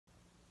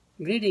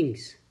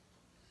Greetings.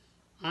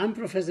 I'm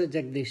Professor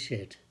Jagdish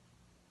Sheth.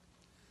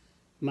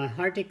 My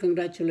hearty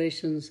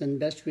congratulations and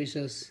best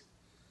wishes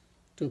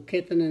to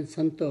Ketan and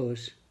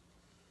Santosh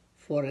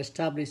for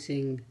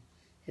establishing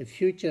a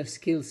Future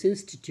Skills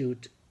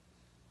Institute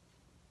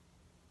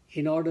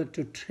in order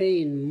to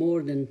train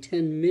more than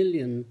 10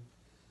 million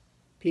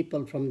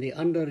people from the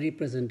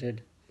underrepresented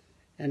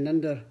and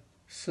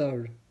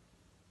underserved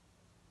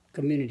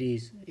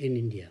communities in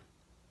India.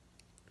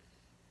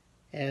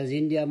 As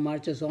India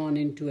marches on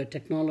into a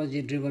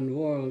technology-driven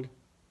world,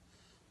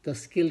 the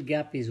skill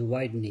gap is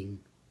widening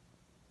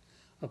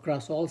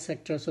across all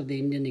sectors of the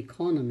Indian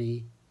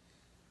economy: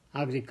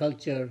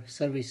 agriculture,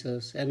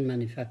 services, and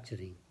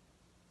manufacturing.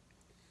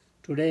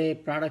 Today,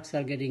 products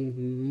are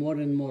getting more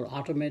and more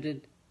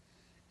automated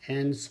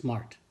and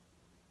smart.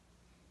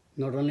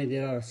 Not only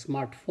there are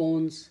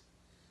smartphones,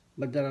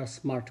 but there are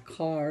smart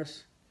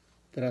cars,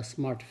 there are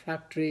smart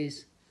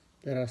factories,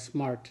 there are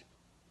smart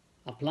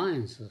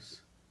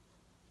appliances.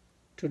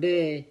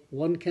 Today,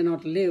 one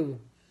cannot live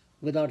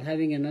without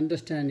having an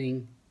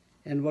understanding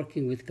and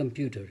working with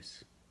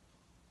computers.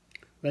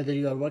 Whether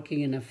you are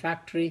working in a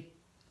factory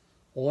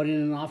or in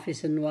an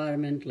office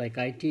environment like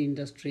IT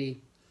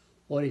industry,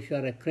 or if you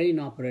are a crane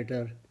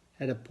operator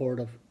at a port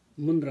of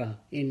Mundra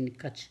in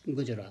Kutch,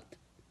 Gujarat.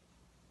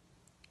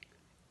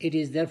 It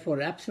is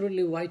therefore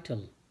absolutely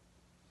vital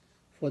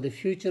for the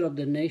future of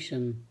the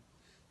nation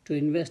to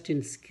invest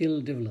in skill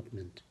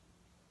development.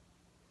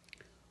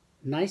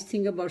 Nice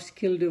thing about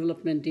skill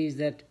development is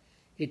that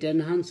it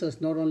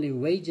enhances not only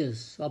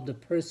wages of the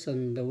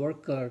person, the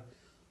worker,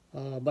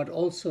 but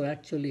also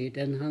actually it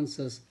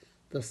enhances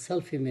the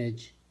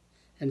self-image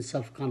and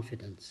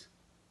self-confidence.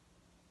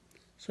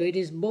 So it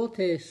is both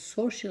a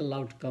social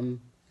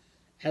outcome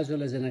as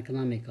well as an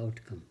economic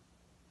outcome.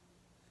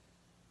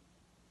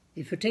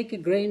 If you take a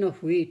grain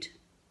of wheat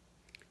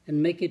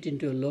and make it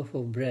into a loaf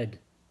of bread,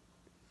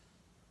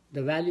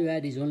 the value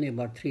add is only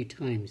about 3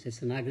 times.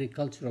 It's an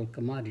agricultural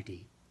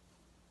commodity.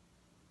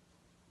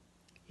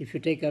 If you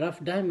take a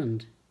rough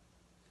diamond,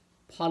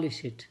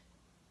 polish it,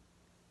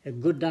 a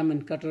good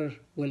diamond cutter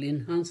will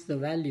enhance the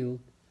value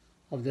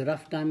of the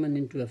rough diamond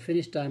into a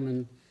finished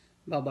diamond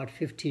by about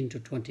 15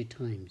 to 20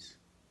 times.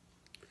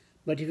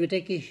 But if you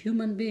take a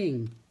human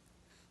being,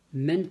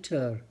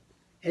 mentor,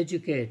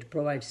 educate,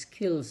 provide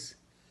skills,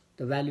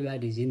 the value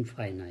add is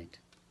infinite.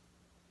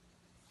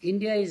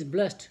 India is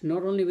blessed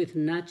not only with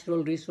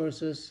natural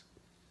resources,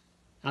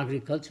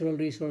 agricultural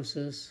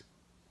resources,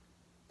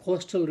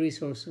 coastal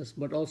resources,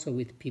 but also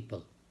with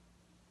people.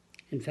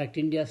 In fact,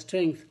 India's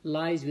strength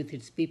lies with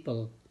its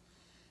people,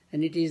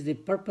 and it is the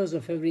purpose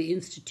of every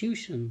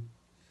institution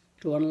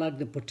to unlock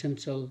the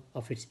potential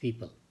of its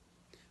people,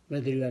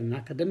 whether you are an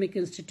academic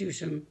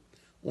institution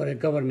or a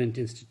government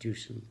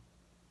institution.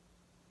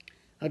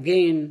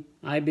 Again,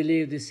 I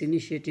believe this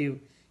initiative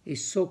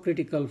is so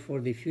critical for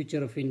the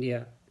future of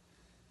India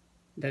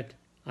that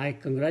I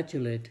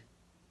congratulate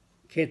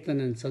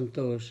Ketan and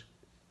Santosh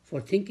for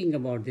thinking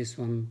about this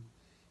one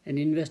and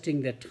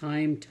investing their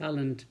time,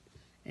 talent,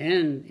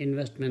 and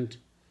investment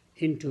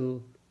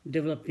into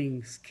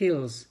developing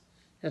skills,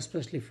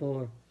 especially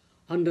for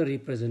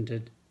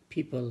underrepresented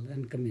people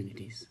and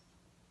communities.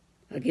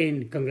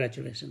 Again,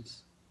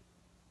 congratulations.